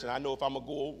 Now listen, I know if I'm gonna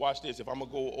go, watch this. If I'm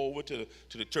gonna go over to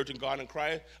the Church and Garden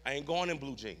Christ, I ain't going in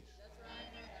blue jeans. That's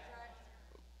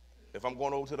right. If I'm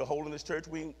going over to the Holiness Church,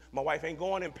 my wife ain't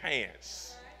going in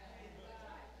pants.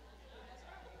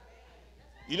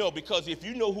 You know, because if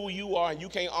you know who you are and you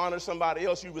can't honor somebody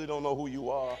else, you really don't know who you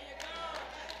are.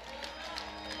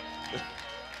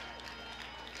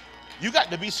 You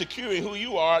got to be secure in who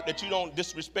you are, that you don't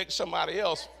disrespect somebody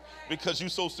else because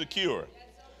you're so secure.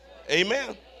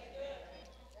 Amen.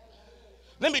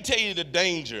 Let me tell you the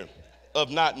danger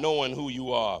of not knowing who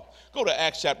you are. Go to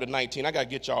Acts chapter 19. I got to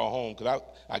get y'all home because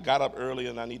I got up early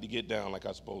and I need to get down like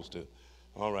I'm supposed to.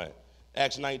 All right.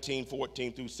 Acts 19,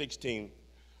 14 through 16.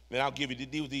 Then I'll give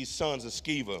you these sons of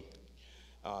Sceva,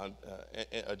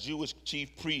 a Jewish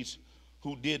chief priest,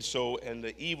 who did so, and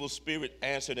the evil spirit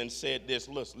answered and said this,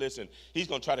 listen, he's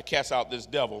going to try to cast out this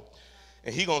devil,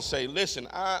 and he's going to say, listen,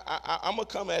 I'm going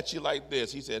to come at you like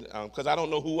this. He said, because I don't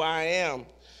know who I am.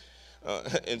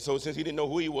 And so since he didn't know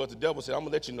who he was, the devil said, I'm going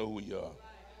to let you know who you are.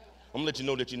 I'm going to let you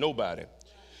know that you're nobody.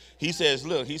 He says,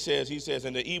 look, he says,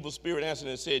 and the evil spirit answered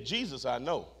and said, Jesus I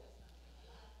know,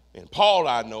 and Paul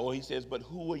I know. He says, but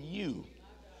who are you?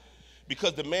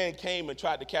 Because the man came and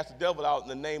tried to cast the devil out in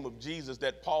the name of Jesus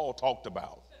that Paul talked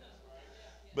about.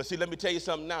 But see, let me tell you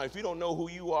something now. If you don't know who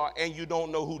you are and you don't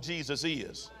know who Jesus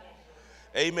is,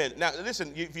 amen. Now,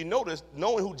 listen, if you notice,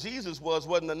 knowing who Jesus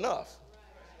wasn't enough.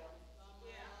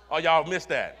 Oh, y'all missed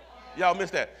that. Y'all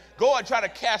missed that. Go and try to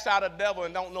cast out a devil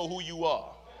and don't know who you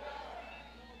are.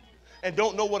 And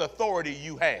don't know what authority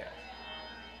you have.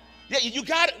 Yeah, you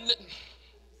got it.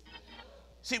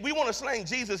 See, we want to slang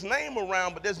Jesus' name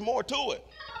around, but there's more to it.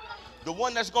 The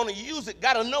one that's going to use it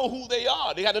got to know who they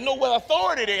are. They got to know what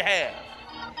authority they have.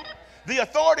 The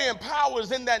authority and power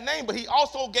is in that name, but he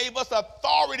also gave us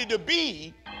authority to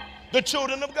be the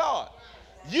children of God.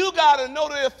 You got to know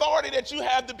the authority that you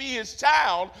have to be his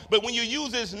child, but when you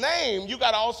use his name, you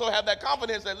got to also have that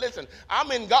confidence that, listen,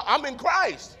 I'm in God, I'm in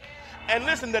Christ. And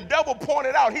listen, the devil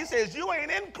pointed out, he says, you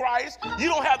ain't in Christ. You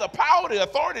don't have the power, the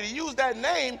authority to use that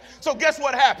name. So guess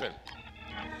what happened?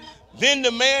 Then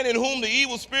the man in whom the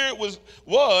evil spirit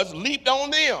was leaped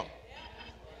on them.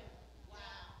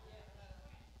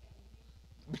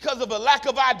 Because of a lack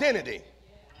of identity.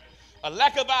 A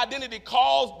lack of identity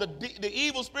caused the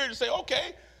evil spirit to say,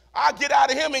 okay, I'll get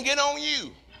out of him and get on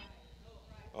you.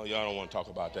 Oh, y'all don't want to talk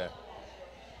about that.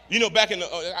 You know, back in the,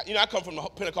 I come from the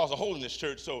Pentecostal Holiness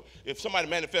Church, so if somebody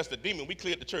manifests a demon, we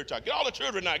cleared the church out. Get all the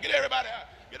children out. Get everybody out.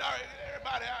 Get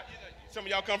everybody out. Some of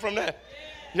y'all come from that?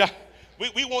 Yeah.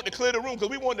 We want to clear the room because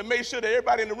we wanted to make sure that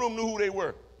everybody in the room knew who they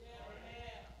were.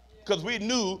 Because we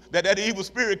knew that evil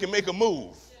spirit can make a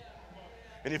move.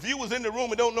 And if you was in the room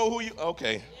and don't know who you,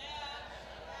 okay.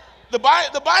 The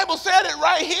Bible said it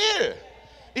right here.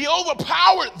 He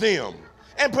overpowered them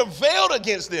and prevailed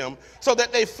against them so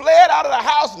that they fled out of the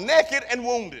house naked and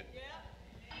wounded.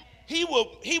 He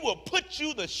will put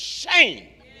you to shame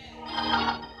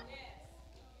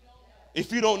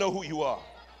if you don't know who you are.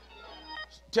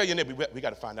 Tell your neighbor, we got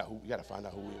to find out who. We got to find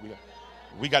out who we are.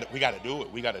 We got to do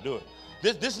it. We got to do it.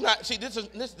 This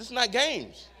is not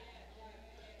games.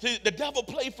 See, the devil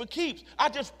played for keeps. I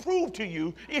just proved to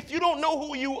you, if you don't know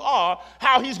who you are,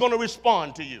 how he's going to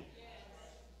respond to you.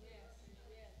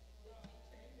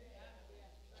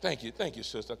 Thank you,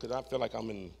 sister, because I feel like I'm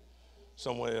in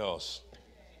somewhere else.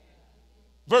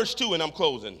 Verse 2, and I'm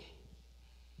closing.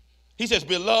 He says,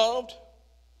 beloved,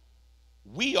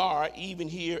 we are even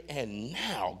here and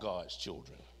now God's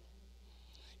children.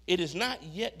 It is not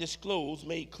yet disclosed,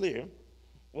 made clear,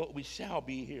 what we shall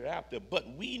be hereafter, but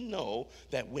we know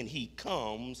that when he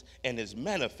comes and is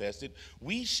manifested,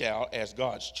 we shall, as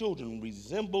God's children,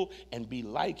 resemble and be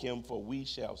like him, for we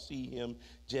shall see him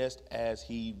just as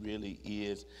he really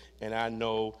is. And I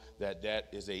know that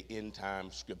is an end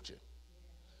time scripture.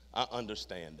 I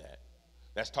understand that.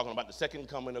 That's talking about the second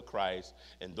coming of Christ,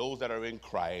 and those that are in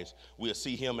Christ, we'll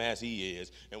see him as he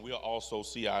is, and we'll also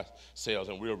see ourselves,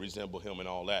 and we'll resemble him and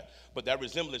all that. But that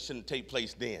resemblance shouldn't take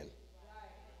place then.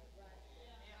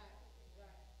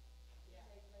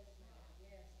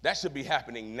 That should be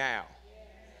happening now.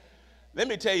 Let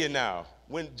me tell you now,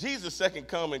 when Jesus' second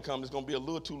coming comes, it's going to be a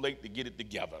little too late to get it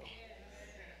together.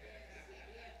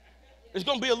 It's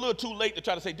going to be a little too late to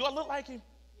try to say, do I look like him?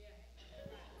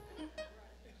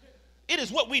 It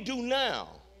is what we do now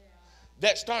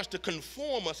that starts to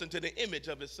conform us into the image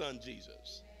of his son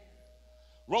Jesus.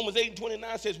 Romans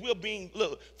 8:29 says we're being,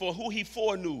 look, for who he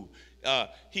foreknew.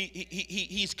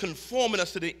 He's conforming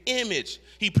us to the image.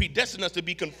 He predestined us to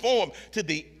be conformed to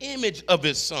the image of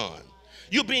his son.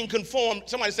 You're being conformed,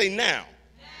 somebody say now.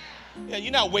 Yeah,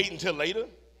 you're not waiting till later.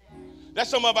 That's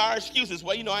some of our excuses.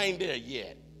 Well, I ain't there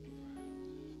yet.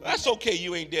 That's okay,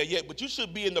 you ain't there yet, but you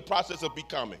should be in the process of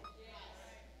becoming.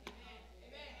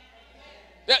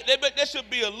 There should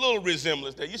be a little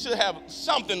resemblance there. You should have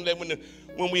something that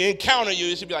when we encounter you,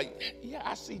 it should be like, yeah,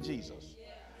 I see Jesus.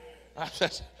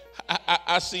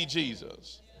 I see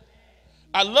Jesus.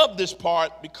 I love this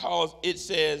part because it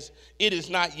says, it is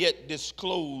not yet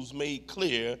disclosed, made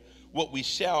clear, what we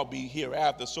shall be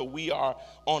hereafter. So we are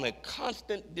on a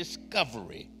constant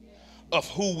discovery of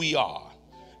who we are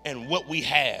and what we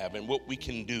have and what we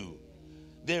can do.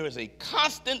 There is a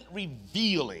constant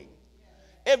revealing.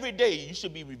 Every day you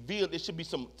should be revealed. There should be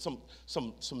some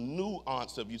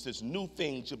nuance of you. This new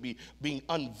thing should be being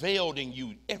unveiled in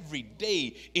you every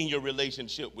day in your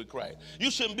relationship with Christ.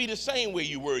 You shouldn't be the same way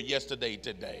you were yesterday,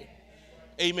 today.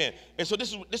 Amen. And so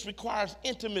this requires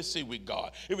intimacy with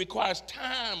God. It requires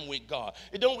time with God.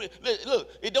 It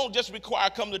don't just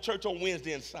require coming to church on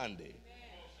Wednesday and Sunday.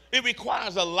 It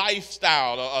requires a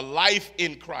lifestyle, a life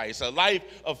in Christ, a life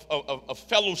of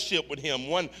fellowship with him,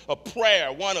 one of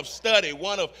prayer, one of study,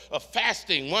 one of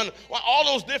fasting, all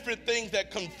those different things that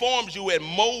conforms you and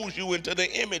molds you into the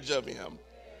image of him.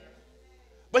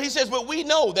 But he says, but we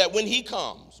know that when he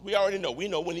comes, we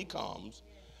know when he comes,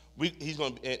 he's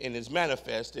going to, and is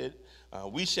manifested,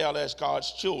 we shall as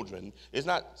God's children. It's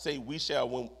not say we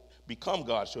shall become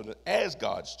God's children, as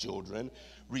God's children,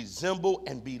 resemble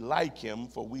and be like him,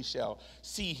 for we shall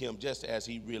see him just as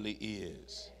he really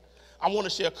is. I want to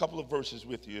share a couple of verses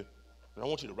with you, and I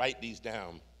want you to write these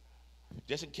down,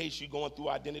 just in case you're going through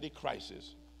identity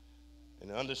crisis,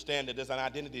 and understand that there's an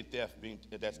identity theft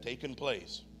that's taken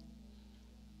place.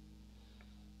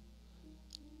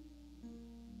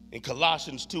 In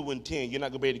Colossians 2:10, you're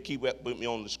not going to be able to keep up with me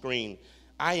on the screen.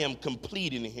 I am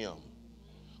complete in him,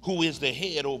 who is the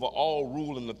head over all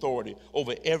rule and authority,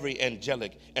 over every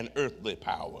angelic and earthly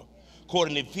power.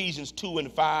 According to Ephesians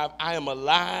 2:5, I am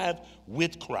alive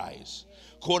with Christ.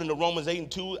 According to Romans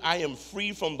 8:2, I am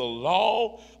free from the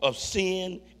law of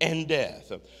sin and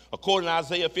death. According to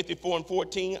Isaiah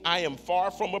 54:14, I am far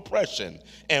from oppression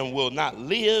and will not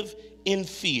live in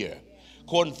fear.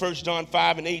 According to 1 John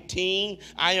 5:18,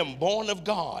 I am born of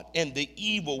God, and the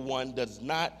evil one does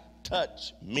not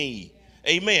touch me.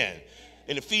 Amen.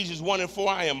 In Ephesians 1:4,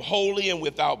 I am holy and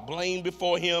without blame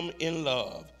before him in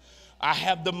love. I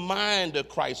have the mind of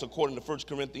Christ, according to 1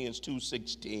 Corinthians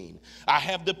 2:16. I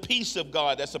have the peace of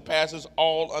God that surpasses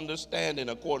all understanding,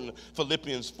 according to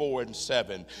Philippians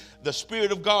 4:7. The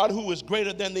Spirit of God, who is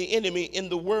greater than the enemy in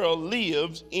the world,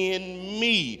 lives in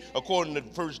me, according to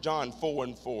 1 John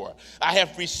 4:4. I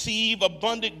have received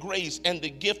abundant grace and the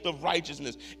gift of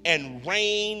righteousness and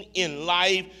reign in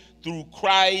life through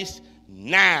Christ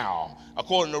now,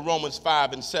 according to Romans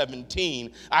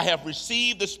 5:17. I have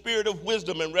received the spirit of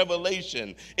wisdom and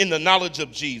revelation in the knowledge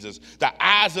of Jesus, the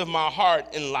eyes of my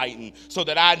heart enlightened, so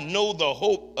that I know the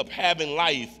hope of having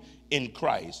life in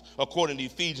Christ, according to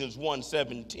Ephesians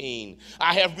 1:17.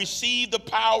 I have received the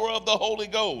power of the Holy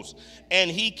Ghost,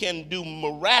 and he can do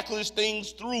miraculous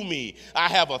things through me. I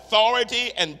have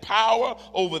authority and power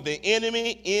over the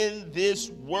enemy in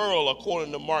this world,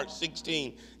 according to Mark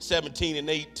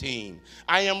 16:17-18.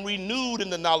 I am renewed in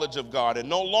the knowledge of God and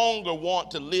no longer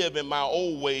want to live in my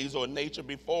old ways or nature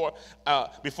before I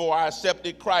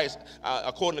accepted Christ,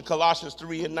 according to Colossians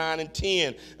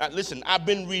 3:9-10. Listen, I've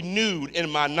been renewed in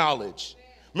my knowledge.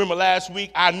 Remember last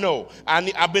week, I've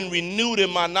been renewed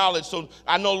in my knowledge, so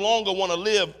I no longer want to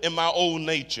live in my old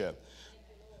nature.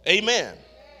 Amen.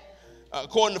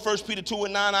 According to 1 Peter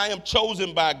 2:9, I am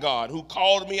chosen by God, who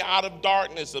called me out of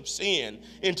darkness of sin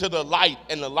into the light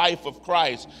and the life of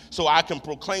Christ, so I can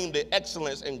proclaim the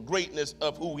excellence and greatness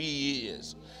of who he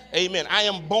is. Amen. I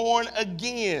am born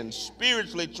again,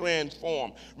 spiritually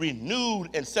transformed, renewed,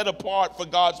 and set apart for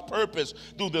God's purpose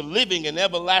through the living and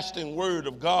everlasting word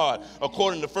of God.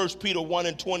 According to 1 Peter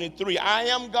 1:23, I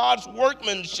am God's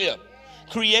workmanship,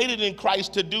 created in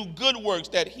Christ to do good works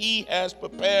that he has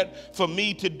prepared for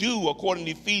me to do, according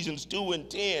to Ephesians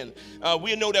 2:10.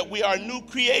 We know that we are new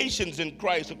creations in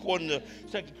Christ, according to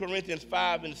 2 Corinthians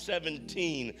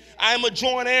 5:17. I am a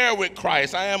joint heir with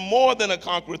Christ. I am more than a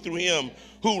conqueror through him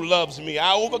who loves me.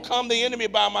 I overcome the enemy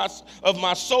of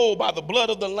my soul by the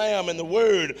blood of the Lamb and the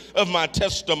word of my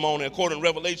testimony, according to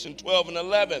Revelation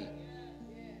 12:11.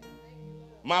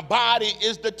 My body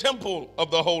is the temple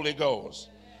of the Holy Ghost.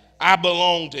 I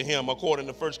belong to him, according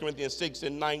to 1 Corinthians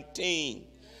 6:19.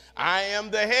 I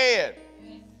am the head,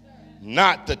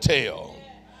 not the tail.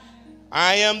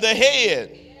 I am the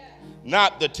head,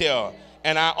 not the tail.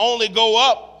 And I only go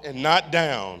up and not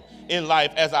down in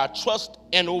life as I trust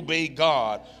and obey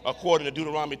God, according to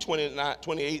Deuteronomy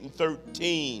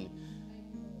 28:13.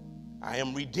 I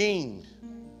am redeemed,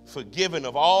 forgiven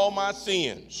of all my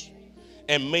sins,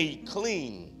 and made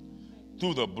clean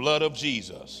through the blood of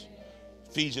Jesus.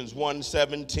 Ephesians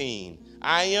 1:17.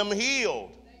 I am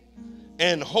healed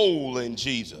and whole in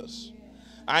Jesus.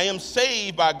 I am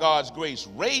saved by God's grace,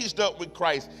 raised up with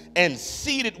Christ, and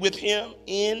seated with him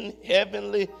in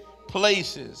heavenly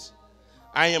places.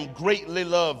 I am greatly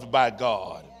loved by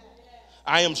God.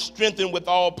 I am strengthened with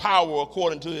all power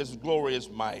according to his glorious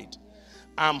might.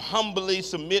 I humbly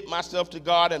submit myself to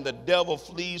God, and the devil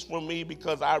flees from me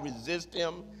because I resist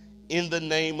him in the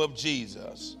name of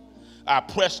Jesus. I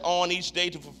press on each day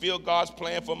to fulfill God's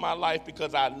plan for my life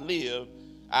because I live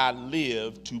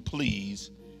to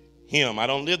please him. I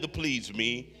don't live to please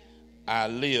me. I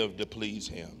live to please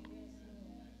him.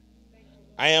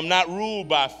 I am not ruled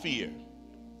by fear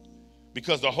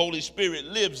because the Holy Spirit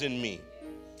lives in me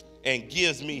and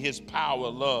gives me his power,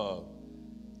 love,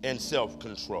 and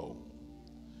self-control.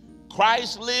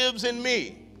 Christ lives in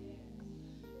me,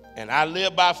 and I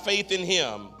live by faith in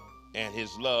him and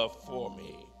his love for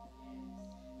me.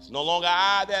 It's no longer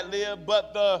I that live,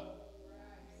 but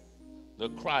the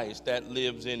Christ that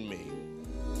lives in me.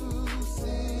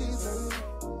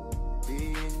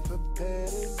 Being prepared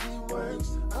as he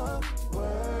works a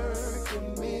work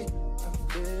in me. I've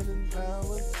been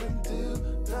empowered to do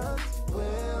God's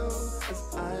will.